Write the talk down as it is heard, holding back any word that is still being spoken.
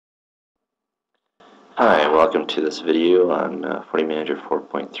Hi, welcome to this video on FortiManager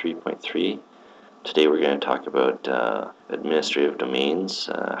 4.3.3. Today we're going to talk about administrative domains,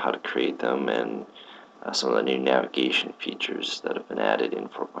 how to create them, and some of the new navigation features that have been added in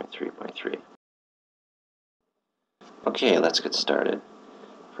 4.3.3. Okay, let's get started.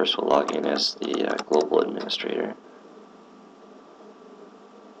 First we'll log in as the global administrator.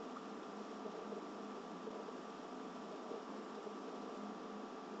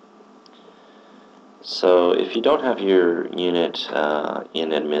 So if you don't have your unit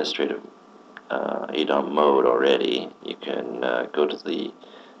in administrative ADOM mode already, you can go to the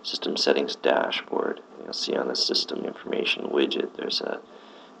System Settings dashboard. You'll see on the System Information widget there's a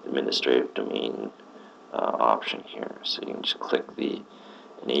administrative domain option here. So you can just click the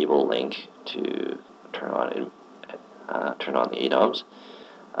Enable link to turn on the ADOMs.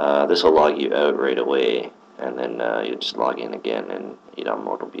 This will log you out right away, and then you just log in again and ADOM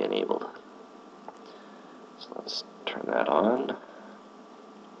mode will be enabled. So let's turn that on.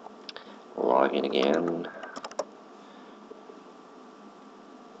 We'll log in again.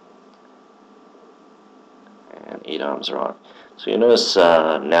 And ADOMs are on. So you notice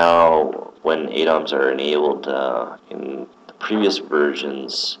now when ADOMs are enabled, in the previous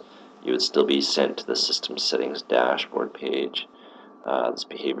versions, you would still be sent to the System Settings dashboard page. This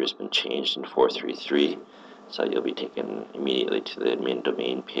behavior has been changed in 4.3.3, so you'll be taken immediately to the admin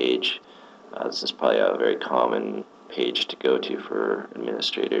domain page. This is probably a very common page to go to for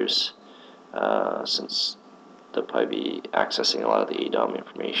administrators, since they'll probably be accessing a lot of the ADOM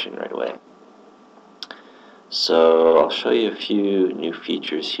information right away. So I'll show you a few new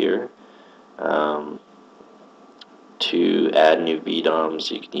features here. To add new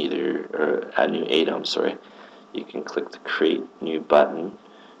VDOMs, you can add new ADOMs, sorry. You can click the Create New button.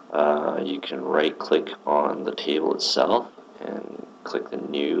 You can right-click on the table itself and click the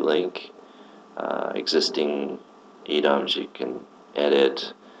New link. Existing ADOMs you can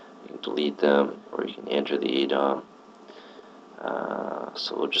edit, you can delete them, or you can enter the ADOM.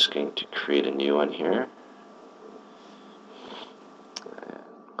 So we're just going to create a new one here.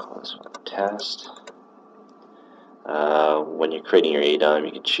 Call this one Test. When you're creating your ADOM,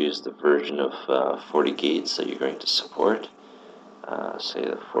 you can choose the version of FortiGates that you're going to support. Say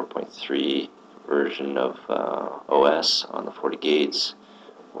the 4.3 version of OS on the FortiGates,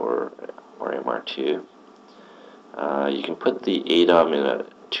 or MR2. You can put the ADOM in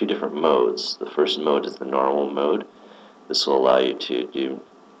two different modes. The first mode is the normal mode. This will allow you to do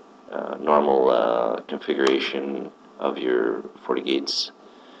normal configuration of your FortiGates,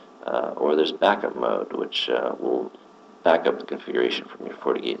 or there's backup mode, which will back up the configuration from your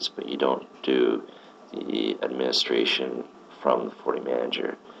FortiGates, but you don't do the administration from the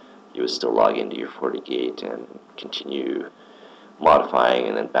FortiManager. You would still log into your FortiGate and continue modifying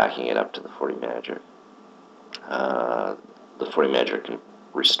and then backing it up to the FortiManager. The FortiManager can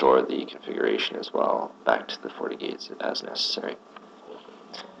restore the configuration as well back to the FortiGates as necessary.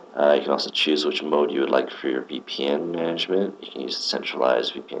 You can also choose which mode you would like for your VPN management. You can use the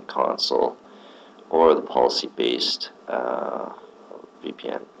centralized VPN console or the policy-based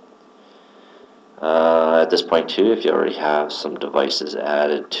VPN. At this point too, if you already have some devices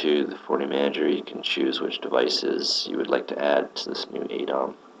added to the FortiManager, you can choose which devices you would like to add to this new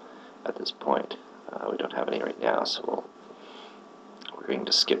ADOM at this point. We don't have any right now, so we're going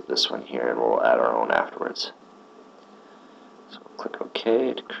to skip this one here and we'll add our own afterwards. So we'll click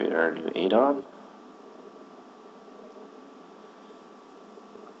OK to create our new ADOM.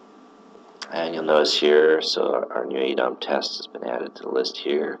 And you'll notice here, so our new ADOM test has been added to the list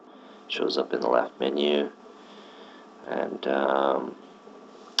here. It shows up in the left menu. And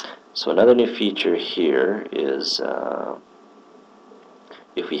so another new feature here is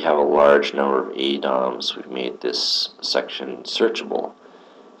if we have a large number of ADOMs, we've made this section searchable.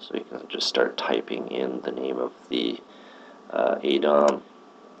 So you can just start typing in the name of the ADOM,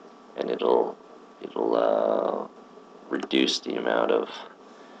 and it'll reduce the amount of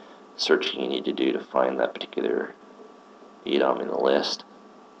searching you need to do to find that particular ADOM in the list.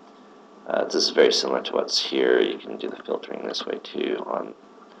 This is very similar to what's here. You can do the filtering this way too on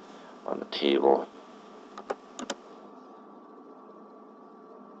the table.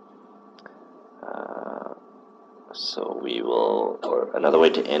 So we will, or another way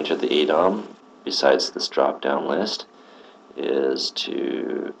to enter the ADOM besides this drop-down list is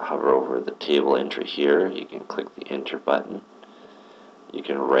to hover over the table entry here. You can click the Enter button. You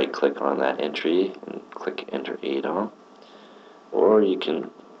can right-click on that entry and click Enter ADOM, or you can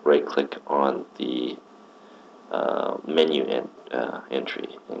right-click on the menu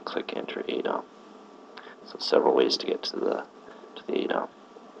entry and click Enter ADOM. So several ways to get to the ADOM.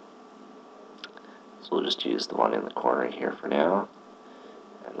 So we'll just use the one in the corner here for now,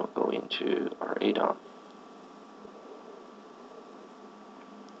 and we'll go into our ADOM.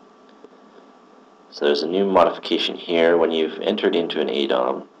 So there's a new modification here. When you've entered into an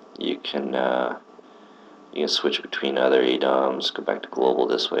ADOM, you can switch between other ADOMs, go back to global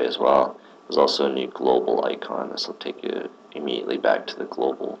this way as well. There's also a new global icon. This will take you immediately back to the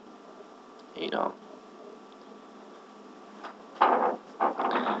global ADOM.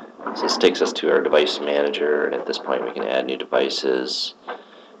 So this takes us to our device manager, and at this point we can add new devices.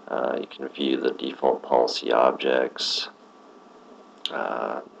 You can view the default policy objects.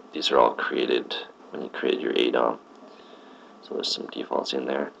 These are all created when you create your ADOM. So there's some defaults in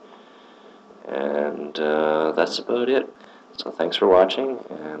there. And that's about it. So thanks for watching,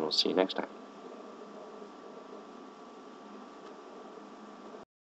 and we'll see you next time.